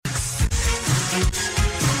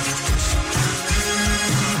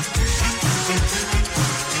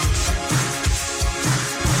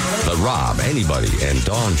The Rob, Anybody, and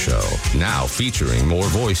Dawn Show, now featuring more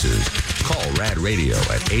voices. Call Rad Radio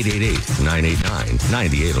at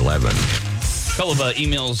 888-989-9811. A couple of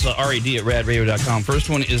emails, rad@radradio.com. First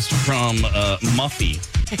one is from Muffy.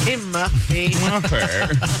 Hey, Muffy.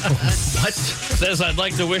 What? Says, I'd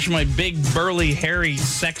like to wish my big, burly, hairy,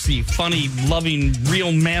 sexy, funny, loving,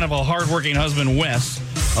 real man of a hardworking husband, Wes,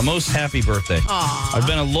 a most happy birthday. Aww. I've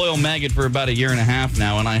been a loyal maggot for about a year and a half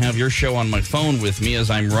now, and I have your show on my phone with me as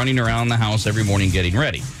I'm running around the house every morning getting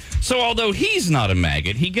ready. So although he's not a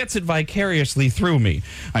maggot, he gets it vicariously through me.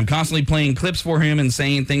 I'm constantly playing clips for him and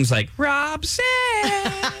saying things like, Rob said.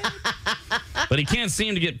 But he can't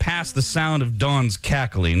seem to get past the sound of Dawn's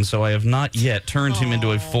cackling, so I have not yet turned him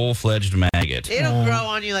into a full-fledged maggot. It'll grow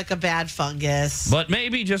on you like a bad fungus. But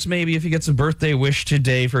maybe, just maybe, if he gets a birthday wish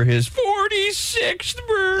today for his 46th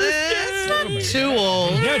birthday. It's not too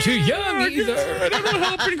old. Not too young either. That'll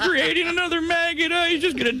help in creating another maggot. He's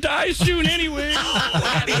just going to die soon anyway.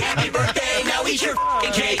 Happy birthday, now eat your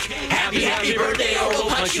f***ing cake. Happy birthday, or we'll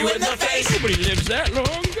punch you in the face. Nobody lives that long,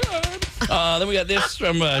 God. Then we got this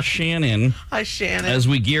from Shannon. Hi, Shannon. As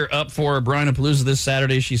we gear up for Brianapalooza this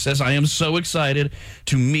Saturday, she says, I am so excited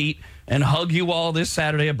to meet and hug you all this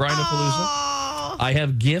Saturday at Brianapalooza. I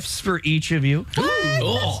have gifts for each of you.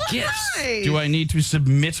 Oh, gifts. Nice. Do I need to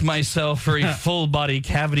submit myself for a full-body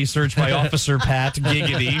cavity search by Officer Pat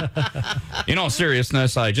Giggity? In all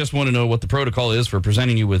seriousness, I just want to know what the protocol is for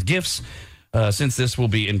presenting you with gifts, since this will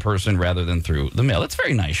be in person rather than through the mail. That's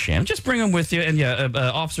very nice, Shan. Just bring them with you. And yeah,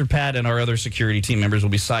 Officer Pat and our other security team members will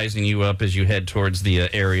be sizing you up as you head towards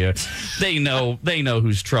the area. They know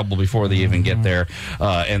who's trouble before they even get there.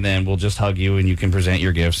 And then we'll just hug you and you can present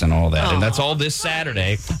your gifts and all that. And that's all this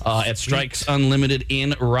Saturday at Strikes Unlimited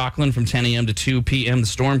in Rockland from 10 a.m. to 2 p.m. The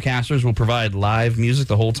Stormcasters will provide live music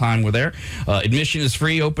the whole time we're there. Admission is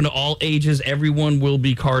free, open to all ages. Everyone will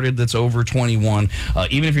be carded that's over 21.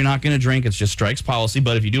 Even if you're not going to drink, it's just Strikes policy.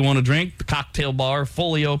 But if you do want to drink, the cocktail bar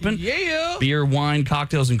fully open. Yeah. Beer, wine,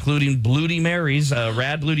 cocktails, including Bloody Marys,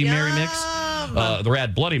 Rad Bloody Mary mix. The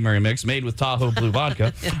Rad Bloody Mary mix made with Tahoe Blue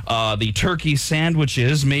vodka. The turkey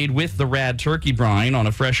sandwiches made with the Rad turkey brine on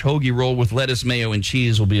a fresh hoagie roll with lettuce, mayo, and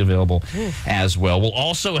cheese will be available as well. We'll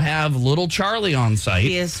also have Little Charlie on site.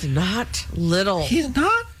 He is not little. He's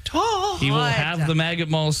not tall. He will have the Maggot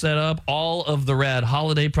Mall set up. All of the Rad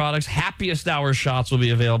holiday products, happiest hour shots will be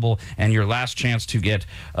available, and your last chance to get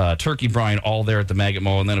turkey brine all there at the Maggot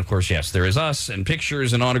Mall. And then, of course, yes, there is us and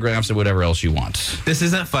pictures and autographs and whatever else you want. This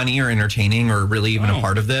isn't funny or entertaining or really even a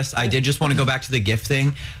part of this. I did just want to go back to the gift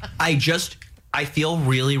thing. I feel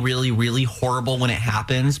really, really, really horrible when it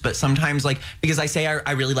happens, but sometimes, like, because I say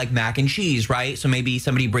I really like mac and cheese, right? So maybe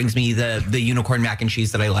somebody brings me the unicorn mac and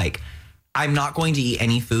cheese that I like. I'm not going to eat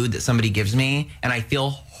any food that somebody gives me, and I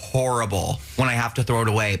feel horrible when I have to throw it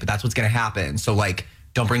away, but that's what's going to happen. So, like,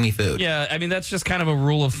 don't bring me food. Yeah, I mean, that's just kind of a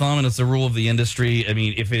rule of thumb, and it's a rule of the industry. I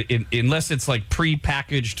mean, if unless it's like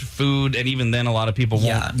pre-packaged food, and even then a lot of people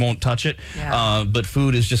won't touch it. Yeah. But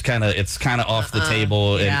food is just kind of off the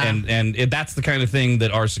table, and that's the kind of thing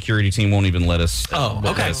that our security team won't even let us.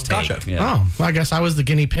 Let us take. Gotcha. Yeah. Oh, well, I guess I was the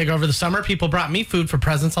guinea pig over the summer. People brought me food for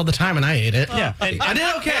presents all the time, and I ate it. Yeah, and I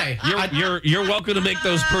did okay. you're welcome to make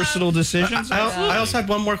those personal decisions. I also had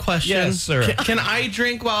one more question. Yes, sir. Can I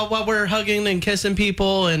drink while we're hugging and kissing people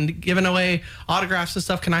and giving away autographs and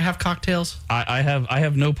stuff? Can I have cocktails? I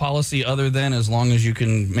have no policy other than as long as you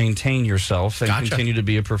can maintain yourself and continue to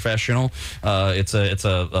be a professional. It's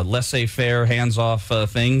a laissez-faire, hands-off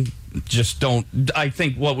thing. Just don't. I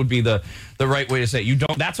think what would be the right way to say it. You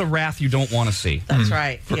don't. That's a wrath you don't want to see. That's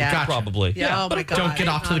right. Yeah. Probably. Yeah. Oh my God. Don't get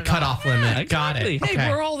off to the cutoff limit. Exactly. Got it. Hey,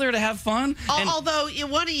 we're all there to have fun. Although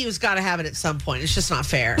one of you's got to have it at some point. It's just not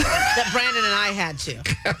fair that Brandon and I had to.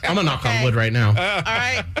 I'm gonna knock on wood right now. All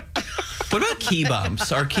right. What about key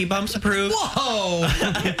bumps? Are key bumps approved? Whoa!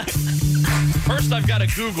 First, I've got to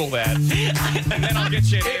Google that, and then I'll get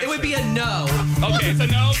you. It would be a no. Okay, it's a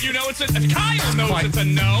no. You know it's a. Kyle knows it's a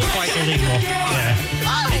no. Quite illegal. Yeah.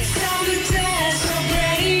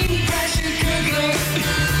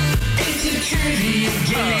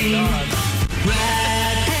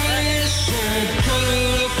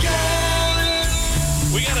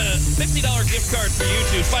 We got a $50 gift card for you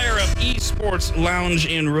to Fire Up Esports Lounge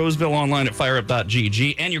in Roseville, online at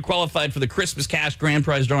fireup.gg, and you're qualified for the Christmas Cash Grand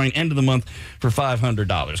Prize drawing end of the month for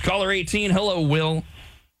 $500. Caller 18, hello, Will.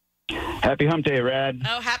 Happy Hump Day, Rad.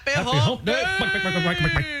 Oh, happy hump day.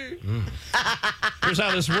 Here's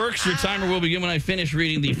how this works. Your timer will begin when I finish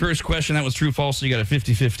reading the first question. That was true, false, so you got a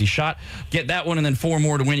 50-50 shot. Get that one and then 4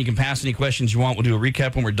 more to win. You can pass any questions you want. We'll do a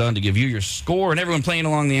recap when we're done to give you your score. And everyone playing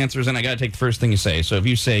along the answers, and I got to take the first thing you say. So if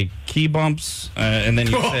you say key bumps, and then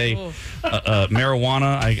you say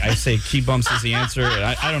marijuana, I say key bumps is the answer.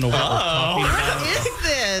 I don't know what we're talking about. What is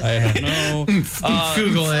this? I have no...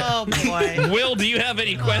 Google it. Oh, boy. Will, do you have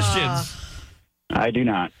any questions? I do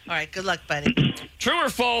not. All right, good luck, buddy. True or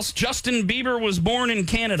false, Justin Bieber was born in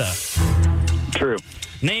Canada? True.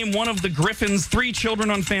 Name one of the Griffin's 3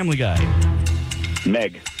 children on Family Guy.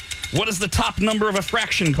 Meg. What is the top number of a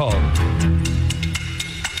fraction called?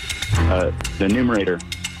 The numerator.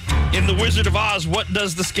 In The Wizard of Oz, what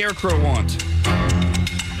does the Scarecrow want?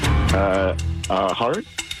 Heart.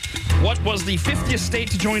 What was the 50th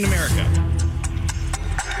state to join America?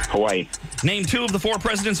 Hawaii. Name 2 of the 4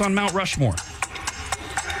 presidents on Mount Rushmore.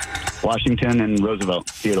 Washington and Roosevelt.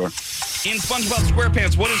 Theodore. In SpongeBob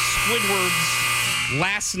SquarePants, what is Squidward's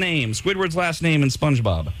last name? Squidward's last name in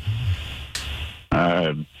SpongeBob.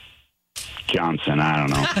 Johnson. I don't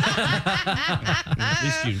know.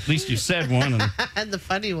 At least you said one. And the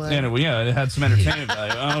funny one. And it had some entertainment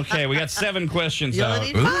value. Okay, we got 7 questions You out.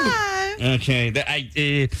 only need 5.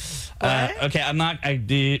 Okay, okay. I'm not. I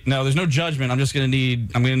did. No, there's no judgment. I'm gonna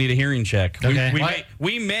need a hearing check. Okay.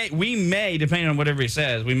 We may, depending on what everybody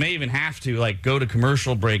says, we may even have to like go to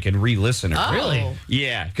commercial break and re-listen. Oh. Really?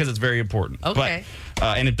 Yeah, because it's very important. Okay.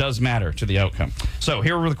 But, and it does matter to the outcome. So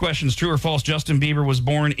here were the questions: true or false? Justin Bieber was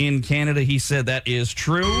born in Canada. He said that is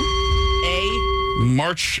true.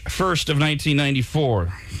 March 1st of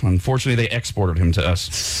 1994. Unfortunately, they exported him to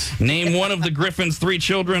us. Name one of the Griffin's 3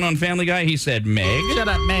 children on Family Guy. He said Meg. Shut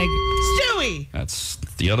up, Meg. Stewie. That's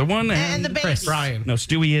the other one. And the baby. Chris. Brian. No,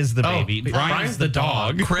 Stewie is the Oh, baby. Brian's the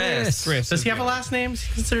dog. Chris. Does he have a last name? Is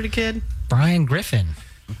he considered a kid? Brian Griffin.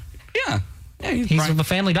 Yeah. He's Brian. the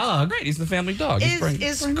family dog. Right, he's the family dog. He's Brian-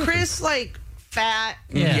 Is Brian Griffin. Chris, like, fat?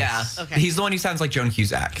 Yes. Yeah. Okay. He's the one who sounds like Joan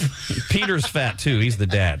Cusack. Peter's fat, too. He's the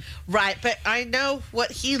dad. Right, but I know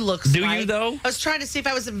what he looks Do like. you, though? I was trying to see if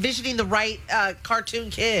I was envisioning the right cartoon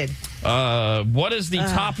kid. What is the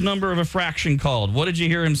top number of a fraction called? What did you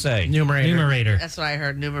hear him say? Numerator. That's what I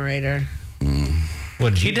heard, numerator.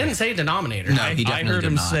 What did He you didn't say denominator. No, right? he I definitely heard did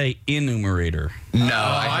him not. say enumerator. No,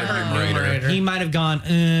 I heard numerator. He might have gone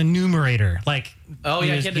numerator. Like, Oh,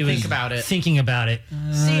 yeah, he had to think about it. Thinking about it.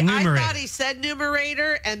 See, I numerator. thought he said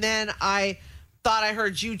numerator, and then I thought I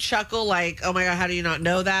heard you chuckle like, oh my God, how do you not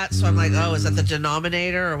know that? So I'm like, oh, is that the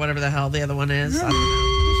denominator or whatever the hell the other one is? I don't know.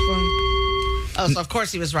 Oh, so of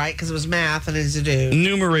course he was right because it was math and he's a dude.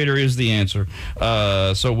 Numerator is the answer.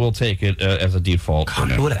 So we'll take it as a default. God,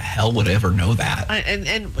 who the hell would ever know that?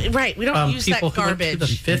 And right, we don't use that People who went to the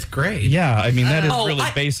garbage. 5th grade. Yeah, I mean, that is Oh, really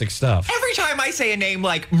basic stuff. Every time I say a name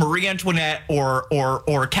like Marie Antoinette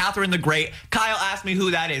or Catherine the Great, Kyle asked me who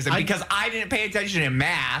that is, and because I didn't pay attention in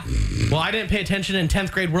math. Well, I didn't pay attention in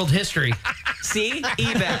 10th grade world history. See,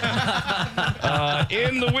 even.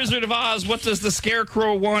 In The Wizard of Oz, what does the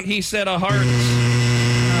Scarecrow want? He said a heart.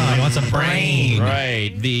 Oh, he wants a brain.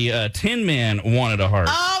 Right. The Tin Man wanted a heart.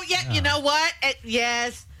 Oh, yeah, you know what?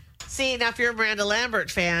 Yes. See, now if you're a Miranda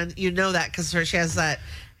Lambert fan, you know that because she has that,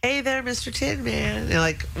 hey there, Mr. Tin Man. You're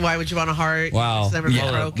like, why would you want a heart? Wow. It's never Yeah.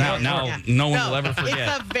 been broken. Now no one will ever forget.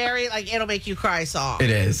 It's a very, like, it'll make you cry song. It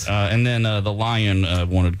is. And then the Lion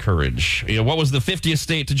wanted courage. Yeah, what was the 50th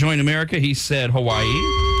state to join America? He said Hawaii.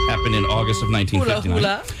 Happened in August of 1959.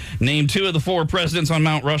 Hula, hula. Named 2 of the 4 presidents on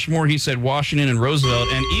Mount Rushmore. He said Washington and Roosevelt,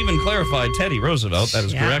 and even clarified Teddy Roosevelt. That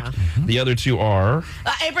is Yeah. correct. The other 2 are...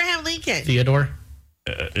 Abraham Lincoln. Theodore.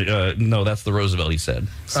 no, that's the Roosevelt he said.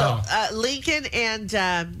 So Lincoln and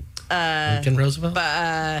Lincoln Roosevelt.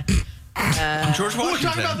 George We're Washington.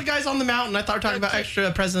 talking about the guys on the mountain. I thought we were talking about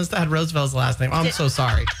extra presidents that had Roosevelt's last name. I'm so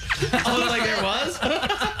sorry. Oh, like it was?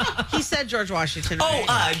 he said George Washington. Oh,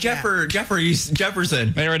 right?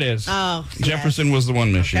 Jefferson. There it is. Oh, Jefferson was the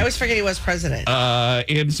one mission. I always forget he was president.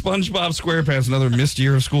 In SpongeBob SquarePants, another missed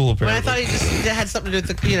year of school, When I apparently. thought he just had something to do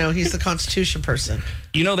with the, he's the Constitution person.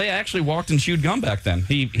 You know, they actually walked and chewed gum back then.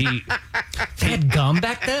 He They had gum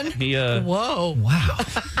back then? Whoa. Wow.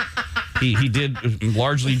 he did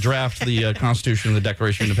largely draft the Constitution and the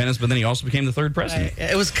Declaration of Independence, but then he also became the 3rd president.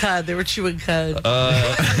 It was cud. They were chewing cud. In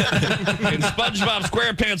SpongeBob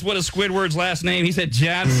SquarePants, what is Squidward's last name? He said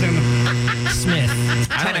Johnson. Smith.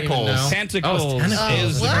 Tentacles. Tentacles tentacles.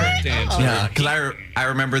 is the What? correct answer. Yeah, because I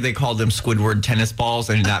remember they called him Squidward tennis balls,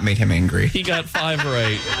 and that made him angry. He got 5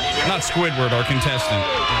 right. Not Squidward, our contestant.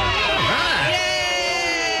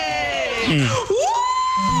 Yay!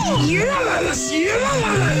 Yes!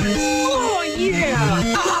 Yes! Oh,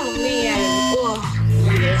 yeah! Oh, man! Oh.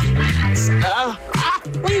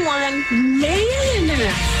 We won $1 million.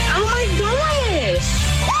 Oh my gosh.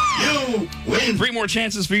 You win. 3 more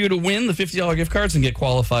chances for you to win the $50 gift cards and get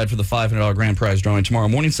qualified for the $500 grand prize drawing tomorrow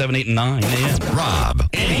morning, 7, 8, and 9 a.m. Rob,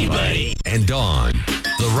 Anybody. and Dawn.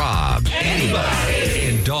 The Rob, Anybody.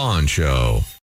 and Dawn Show.